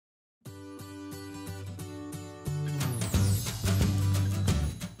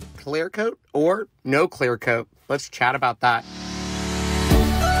clear coat or no clear coat? Let's chat about that.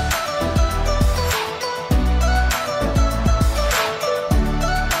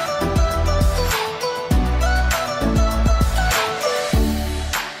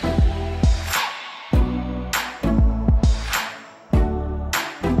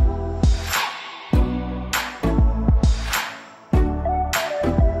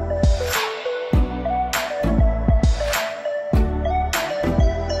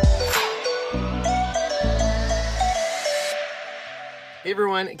 Hey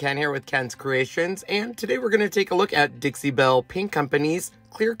everyone, Ken here with Ken's Kreations, and today we're going to take a look at Dixie Belle Paint Company's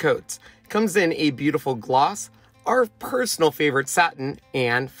clear coats. It comes in a beautiful gloss, our personal favorite satin,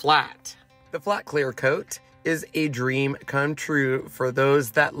 and flat. The flat clear coat is a dream come true for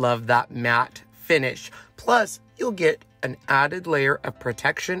those that love that matte finish. Plus, you'll get an added layer of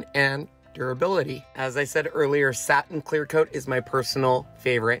protection and durability. As I said earlier, satin clear coat is my personal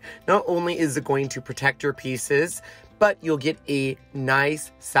favorite. Not only is it going to protect your pieces, but you'll get a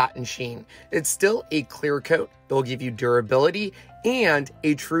nice satin sheen. It's still a clear coat. They'll give you durability and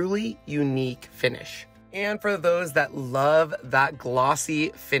a truly unique finish. And for those that love that glossy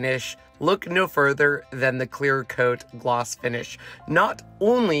finish, look no further than the clear coat gloss finish. Not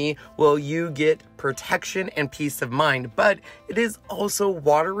only will you get protection and peace of mind, but it is also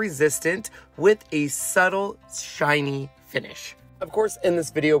water resistant with a subtle, shiny finish. Of course, in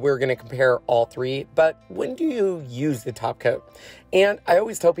this video, we're going to compare all three, but when do you use the top coat? And I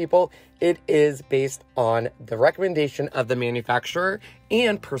always tell people it is based on the recommendation of the manufacturer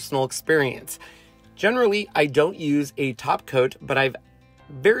and personal experience. Generally, I don't use a top coat, but I've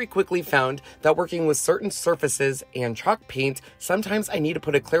very quickly found that working with certain surfaces and chalk paint, sometimes I need to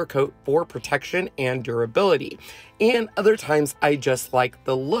put a clear coat for protection and durability. And other times I just like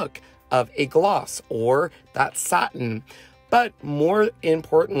the look of a gloss or that satin. But more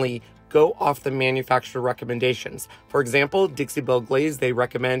importantly, go off the manufacturer recommendations. For example, Dixie Belle Glaze, they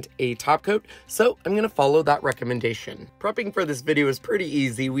recommend a top coat, so I'm gonna follow that recommendation. Prepping for this video is pretty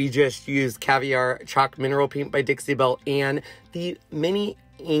easy. We just used Caviar Chalk Mineral Paint by Dixie Belle and the Mini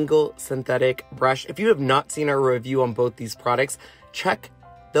Angle Synthetic Brush. If you have not seen our review on both these products, check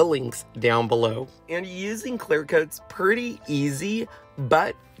the links down below. And using clear coat's pretty easy,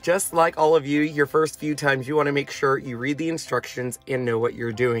 but just like all of you, your first few times, you want to make sure you read the instructions and know what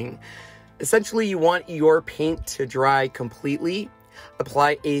you're doing. Essentially, you want your paint to dry completely.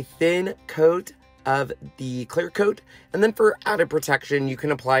 Apply a thin coat of the clear coat, and then for added protection, you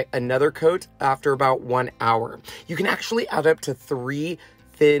can apply another coat after about 1 hour. You can actually add up to 3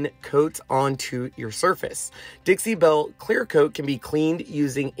 thin coats onto your surface. Dixie Belle Clear Coat can be cleaned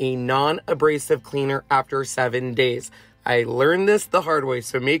using a non-abrasive cleaner after 7 days. I learned this the hard way,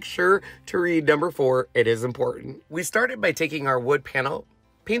 so make sure to read number 4. It is important. We started by taking our wood panel,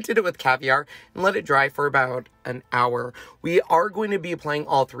 painted it with Caviar, and let it dry for about an hour. We are going to be applying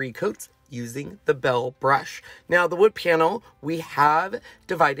all 3 coats using the Belle brush. Now, the wood panel, we have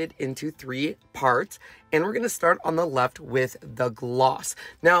divided into 3 parts, and we're going to start on the left with the gloss.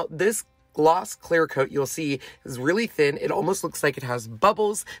 Now, this gloss clear coat, you'll see, is really thin. It almost looks like it has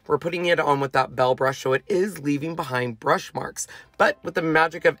bubbles. We're putting it on with that Belle brush, so it is leaving behind brush marks. But with the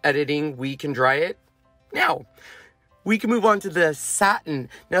magic of editing, we can dry it now. We can move on to the satin.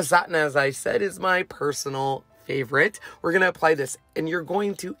 Now, satin, as I said, is my personal favorite. We're going to apply this, and you're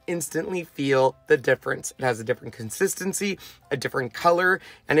going to instantly feel the difference. It has a different consistency, a different color,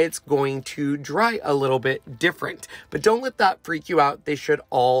 and it's going to dry a little bit different. But don't let that freak you out. They should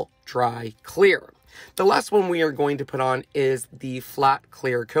all dry clear. The last one we are going to put on is the flat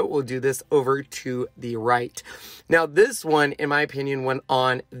clear coat. We'll do this over to the right. Now, this one, in my opinion, went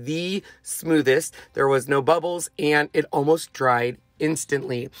on the smoothest. There was no bubbles, and it almost dried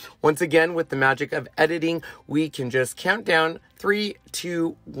instantly. Once again, with the magic of editing, we can just count down 3,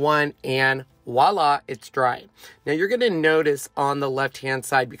 2, 1, and voila, it's dry. Now you're going to notice on the left hand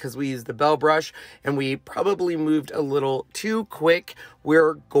side, because we used the Belle brush and we probably moved a little too quick,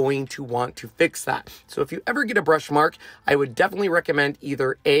 we're going to want to fix that. So if you ever get a brush mark, I would definitely recommend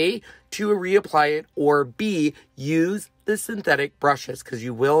either A, to reapply it, or B, use the synthetic brushes, because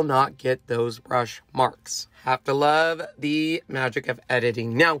you will not get those brush marks. Have to love the magic of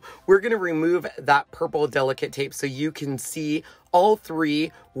editing. Now, we're going to remove that purple delicate tape so you can see all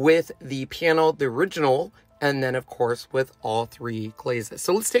 3 with the panel, the original, and then, of course, with all 3 glazes.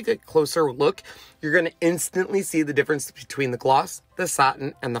 So let's take a closer look. You're going to instantly see the difference between the gloss, the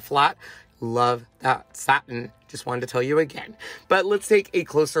satin, and the flat. love that satin. Just wanted to tell you again. But let's take a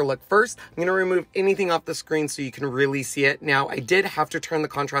closer look. First, I'm going to remove anything off the screen so you can really see it. Now, I did have to turn the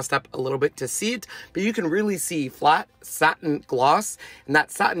contrast up a little bit to see it, but you can really see flat satin gloss, and that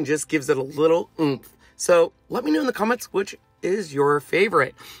satin just gives it a little oomph. So let me know in the comments which is your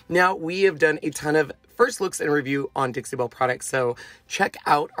favorite. Now, we have done a ton of first looks and review on Dixie Belle products, so check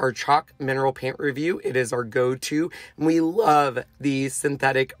out our chalk mineral paint review. It is our go-to, and we love these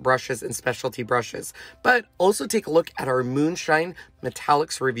synthetic brushes and specialty brushes. But also take a look at our Moonshine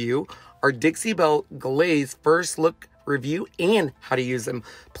Metallics review, our Dixie Belle Glaze first look review, and how to use them.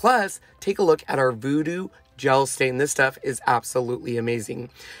 Plus, take a look at our Voodoo Gel Stain. This stuff is absolutely amazing.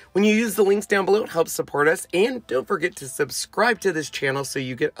 When you use the links down below, it helps support us, and don't forget to subscribe to this channel so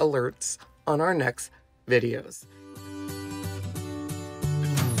you get alerts on our next videos.